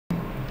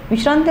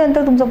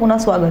विश्रांतीनंतर तुमचं पुन्हा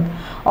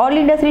स्वागत। All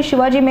India Shri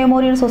Shivaji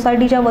memorial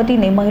सोसायटीच्या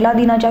वतीने महिला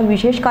दिनाच्या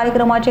विशेष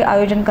कार्यक्रमाचे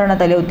आयोजन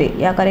करण्यात आले होते।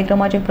 या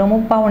कार्यक्रमाचे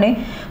प्रमुख पाहुणे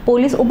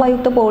पोलीस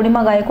उपायुक्त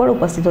पौर्णिमा गायकवाड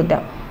उपस्थित होत्या।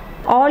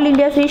 All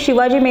India Shri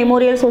Shivaji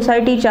memorial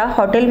सोसायटीच्या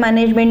हॉटेल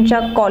मॅनेजमेंटच्या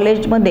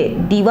कॉलेजमध्ये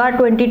दिवा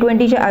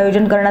 2020 चे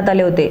आयोजन करण्यात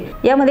आले होते।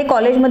 यामध्ये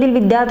कॉलेजमधील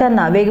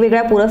विद्यार्थ्यांना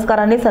वेगवेगळ्या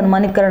पुरस्कारांनी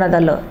सन्मानित करण्यात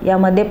आलं।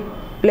 यामध्ये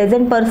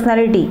प्लेझेंट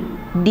पर्सनॅलिटी,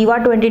 दिवा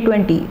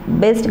 2020,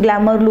 बेस्ट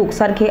ग्लॅमर लुक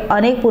सारखे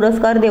अनेक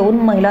पुरस्कार देऊन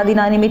महिला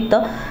दिनानिमित्त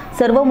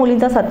सर्व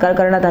मुलींचा सत्कार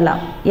करण्यात आला।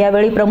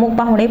 यावेळी प्रमुख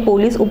पाहुणे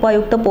पोलीस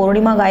उपायुक्त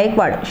पौर्णिमा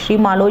गायकवाड, श्री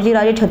मालोजी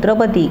राजे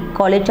छत्रपती,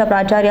 कॉलेजच्या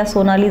प्राचार्या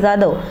सोनाली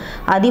जाधव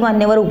आदी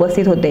मान्यवर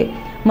उपस्थित होते।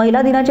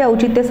 महिला दिनाचे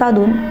औचित्य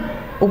साधून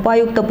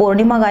उपायुक्त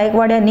पौर्णिमा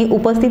गायकवाड यांनी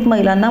उपस्थित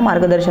महिलांना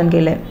मार्गदर्शन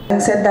केले।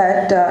 Said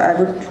that I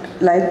would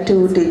like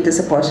to take this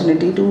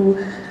opportunity to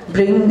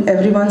bring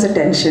everyone's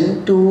attention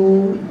to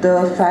the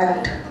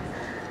fact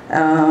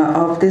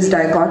of this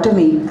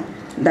dichotomy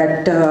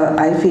that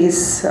I face,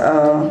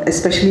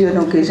 especially on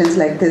occasions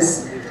like this,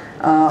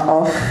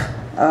 of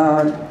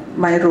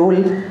my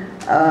role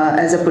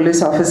as a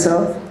police officer,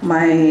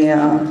 my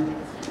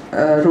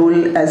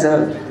role as a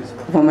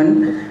woman.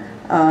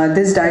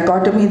 This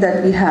dichotomy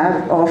that we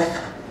have of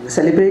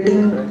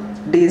celebrating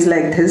days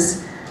like this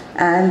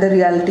and the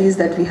realities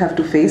that we have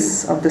to face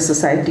of the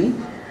society.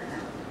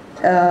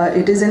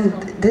 It is in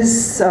this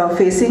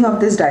facing of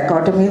this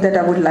dichotomy that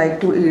I would like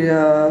to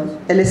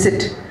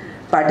elicit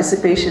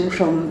participation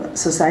from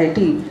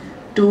society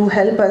to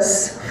help us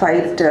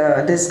fight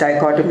this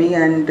dichotomy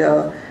and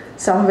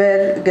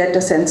somewhere get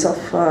a sense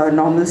of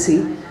normalcy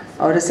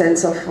or a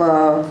sense of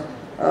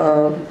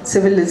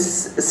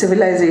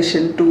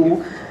civilization to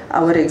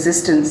our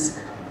existence.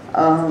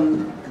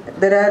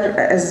 There are,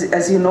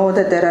 as you know,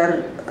 that there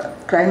are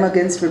crime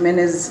against women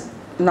is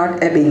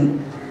not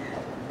ebbing.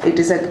 It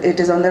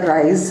is on the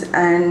rise,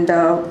 and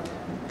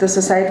the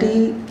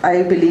society,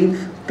 I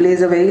believe,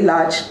 plays a very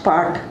large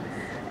part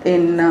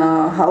in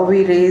how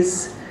we raise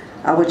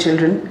our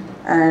children,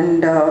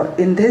 and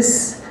in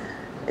this,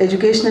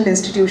 educational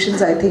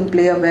institutions, I think,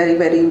 play a very,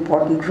 very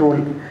important role.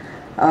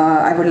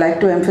 I would like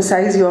to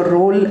emphasize your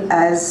role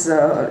as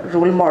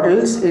role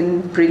models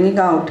in bringing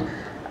out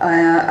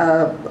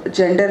a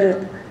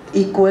gender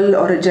equal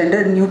or a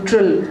gender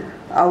neutral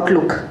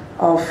outlook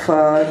of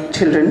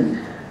children,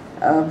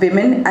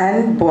 women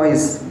and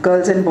boys,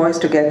 girls and boys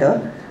together.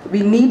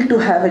 We need to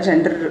have a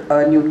gender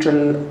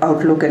neutral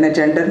outlook and a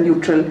gender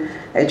neutral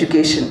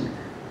education.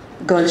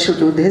 Girls should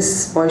do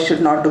this, boys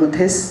should not do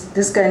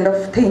this kind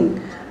of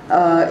thing.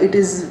 It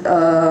is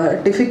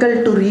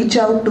difficult to reach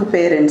out to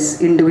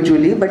parents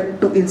individually,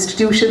 but to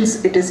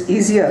institutions it is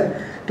easier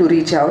to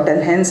reach out,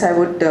 and hence I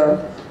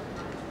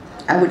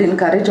would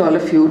encourage all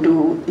of you to,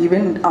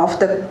 even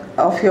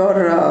off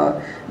your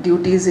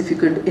duties, if you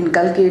could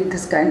inculcate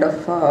this kind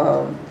of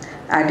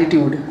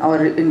attitude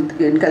or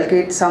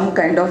inculcate some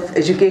kind of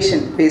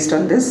education based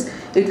on this.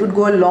 It would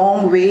go a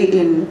long way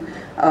in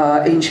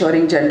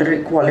ensuring gender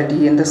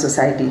equality in the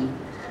society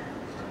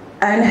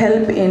and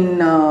help in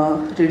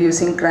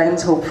reducing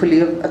crimes,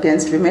 hopefully,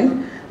 against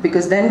women,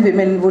 because then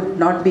women would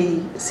not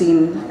be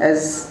seen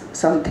as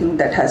something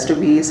that has to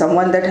be,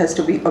 someone that has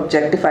to be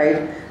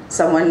objectified,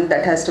 someone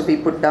that has to be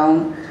put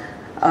down.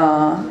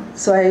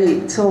 So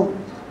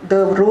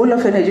the role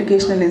of an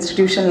educational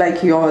institution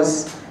like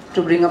yours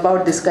to bring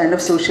about this kind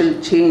of social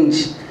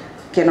change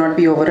cannot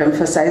be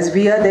overemphasized.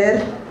 We are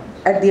there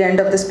at the end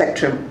of the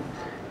spectrum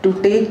to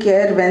take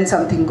care when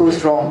something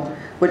goes wrong,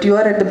 but you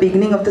are at the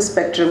beginning of the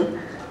spectrum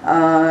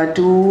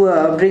to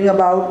bring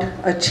about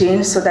a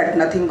change so that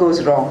nothing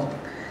goes wrong.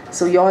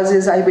 So yours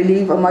is, I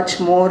believe, a much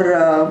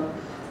more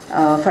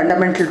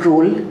fundamental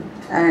role,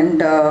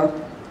 and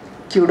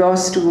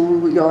kudos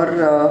to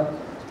your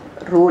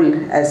role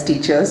as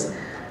teachers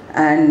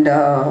and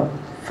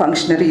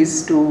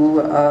functionaries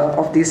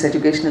of these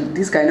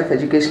kind of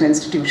educational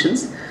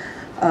institutions.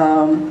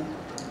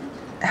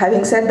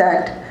 Having said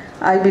that,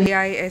 I believe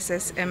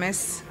ISSMS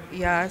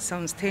या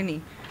संस्थेने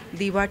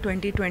दिवा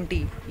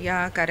 2020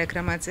 या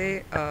कार्यक्रमाचे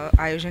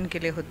आयोजन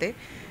केले होते,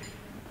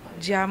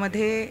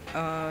 ज्यामध्ये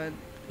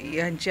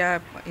यांच्या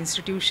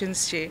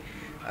इन्स्टिट्यूशन्सचे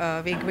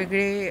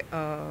वेगवेगळे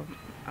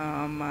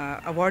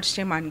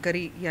अवॉर्ड्सचे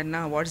मानकरी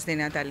यांना अवॉर्ड्स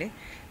देण्यात आले।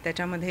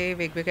 त्याच्यामध्ये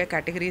वेगवेगळ्या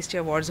कॅटेगरीजचे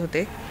अवॉर्ड्स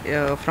होते,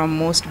 from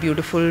most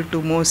beautiful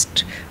to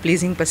most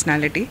pleasing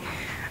personality.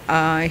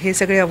 हे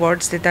सगळे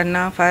अवॉर्ड्स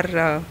देताना फार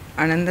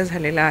आनंद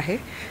झालेला आहे।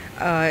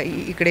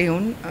 इकडे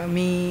येऊन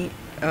मी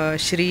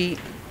श्री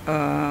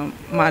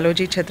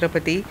मालोजी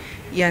छत्रपती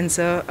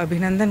यांचं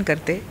अभिनंदन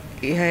करते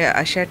ह्या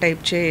अशा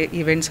टाईपचे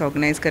इव्हेंट्स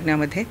ऑर्गनाईज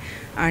करण्यामध्ये,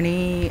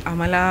 आणि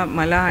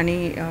मला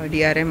आणि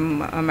DRM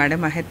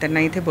मॅडम आहेत त्यांना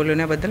इथे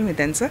बोलवण्याबद्दल मी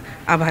त्यांचं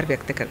आभार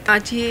व्यक्त करते।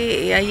 आज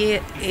ये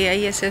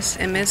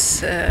AISSMS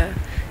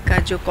का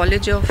जो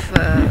कॉलेज ऑफ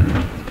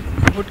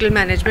होटल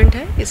मैनेजमेंट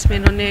है, इसमें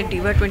इन्होंने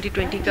दिवा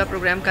 2020 का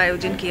प्रोग्राम का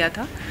आयोजन किया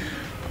था,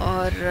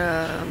 और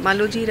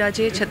मालोजी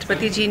राजे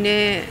छत्रपति जी ने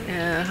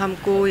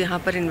हमको यहाँ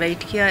पर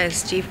इनवाइट किया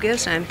as chief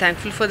guest. I am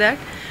thankful for that.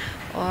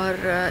 और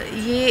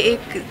ये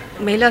एक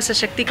महिला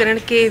सशक्तिकरण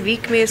के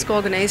वीक में इसको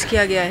ऑर्गेनाइज़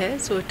किया गया है।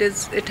 So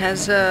it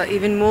has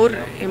even more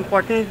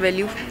important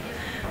value.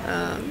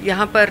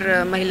 यहाँ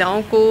पर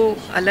महिलाओं को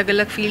अलग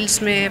अलग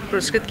फील्ड्स में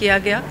पुरस्कृत किया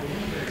गया,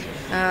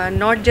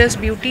 not just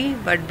beauty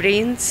but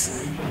brains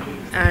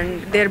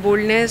and there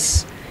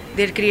boldness,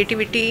 there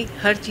creativity,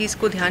 हर चीज़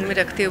को ध्यान में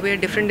रखते हुए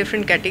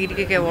डिफरेंट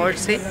कैटेगरी के अवार्ड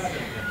से।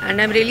 And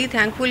I am really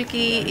thankful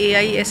कि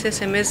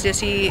AISSMS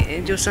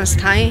जैसी जो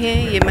संस्थाएं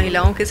हैं ये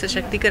महिलाओं के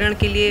सशक्तिकरण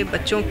के लिए,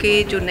 बच्चों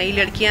के जो नई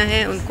लड़कियां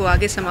हैं उनको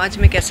आगे समाज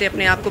में कैसे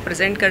अपने आप को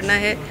प्रेजेंट करना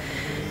है,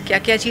 क्या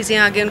क्या चीज़ें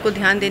आगे उनको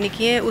ध्यान देने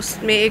की हैं,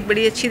 उसमें एक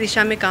बड़ी अच्छी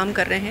दिशा में काम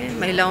कर रहे हैं,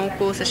 महिलाओं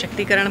को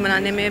सशक्तिकरण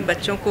बनाने में,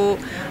 बच्चों को।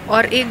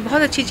 और एक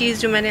बहुत अच्छी चीज़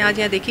जो मैंने आज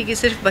यहाँ देखी कि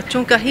सिर्फ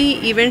बच्चों का ही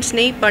इवेंट्स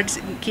नहीं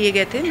किए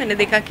गए थे, मैंने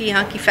देखा कि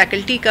यहाँ की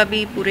फैकल्टी का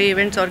भी पूरे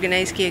इवेंट्स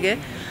ऑर्गेनाइज़ किए गए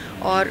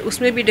और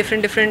उसमें भी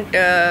डिफरेंट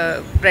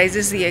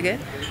प्राइजेस दिए गए।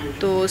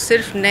 तो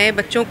सिर्फ नए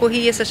बच्चों को ही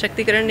ये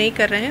सशक्तिकरण नहीं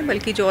कर रहे हैं,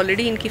 बल्कि जो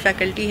ऑलरेडी इनकी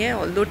फैकल्टी है,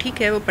 ऑल्दो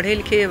ठीक है वो पढ़े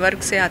लिखे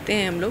वर्ग से आते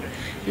हैं हम लोग,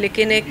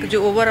 लेकिन एक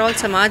जो ओवरऑल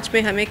समाज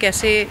में हमें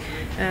कैसे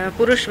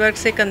पुरुष वर्ग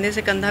से कंधे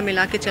से कंधा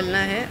मिला के चलना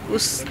है,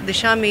 उस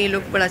दिशा में ये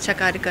लोग बड़ा अच्छा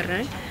कार्य कर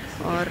रहे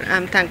हैं और I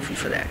am thankful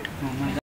for that.